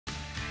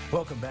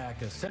Welcome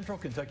back. A Central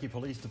Kentucky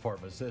Police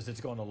Department says it's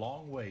gone a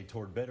long way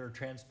toward better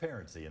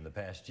transparency in the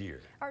past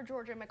year. Our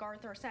Georgia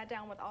MacArthur sat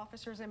down with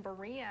officers in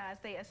Berea as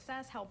they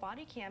assess how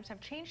body cams have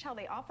changed how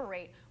they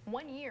operate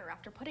 1 year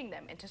after putting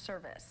them into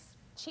service.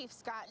 Chief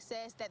Scott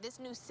says that this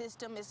new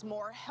system is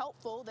more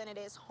helpful than it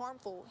is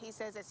harmful. He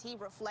says as he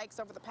reflects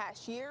over the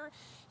past year,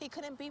 he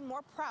couldn't be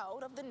more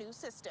proud of the new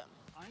system.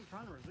 I ain't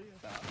trying to resist.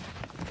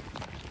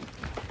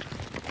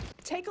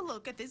 Take a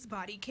look at this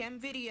body cam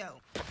video.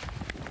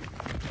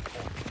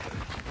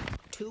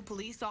 Two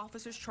police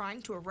officers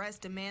trying to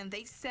arrest a man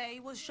they say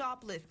was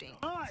shoplifting.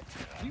 What?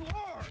 You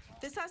are!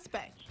 The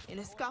suspect in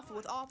a scuffle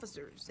with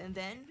officers, and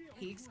then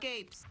he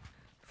escapes.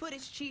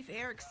 Footage Chief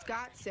Eric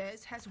Scott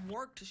says has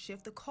worked to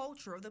shift the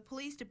culture of the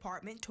police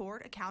department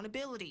toward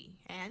accountability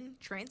and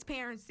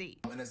transparency.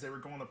 And as they were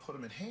going to put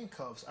him in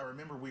handcuffs, I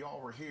remember we all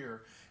were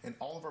here, and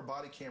all of our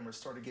body cameras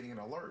started getting an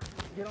alert.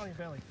 Get on your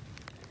belly.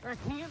 I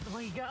can't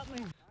believe you got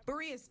me.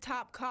 Berea's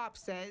top cop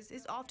says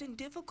it's often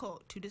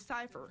difficult to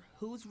decipher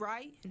who's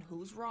right and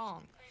who's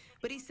wrong.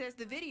 But he says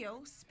the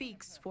video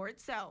speaks for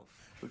itself.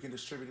 We can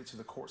distribute it to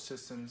the court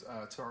systems,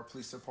 to our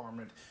police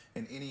department,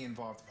 and any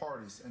involved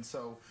parties. And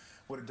so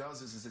what it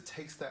does is it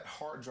takes that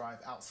hard drive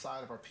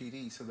outside of our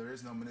PD, so there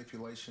is no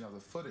manipulation of the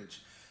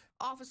footage.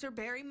 Officer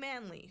Barry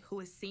Manley,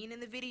 who is seen in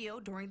the video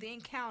during the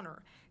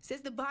encounter,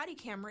 says the body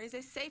camera is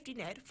a safety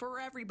net for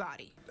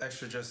everybody.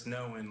 Extra just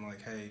knowing,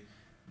 like, hey,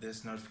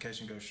 this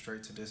notification goes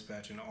straight to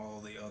dispatch and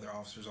all the other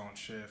officers on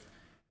shift.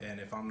 And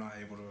if I'm not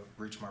able to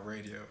reach my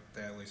radio,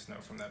 they at least know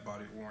from that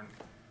body warning.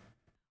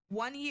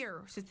 1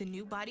 year since the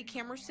new body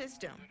camera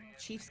system,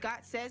 Chief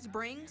Scott says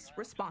brings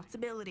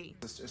responsibility.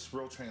 It's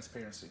real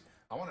transparency.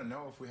 I want to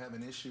know if we have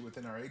an issue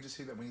within our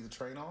agency that we need to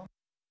train on.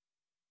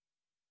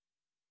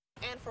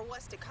 And for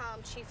what's to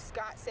come, Chief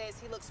Scott says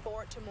he looks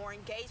forward to more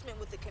engagement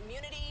with the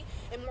community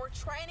and more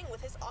training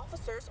with his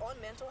officers on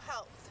mental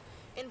health.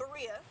 In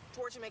Berea,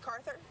 Georgia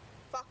MacArthur,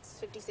 Fox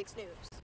 56 News.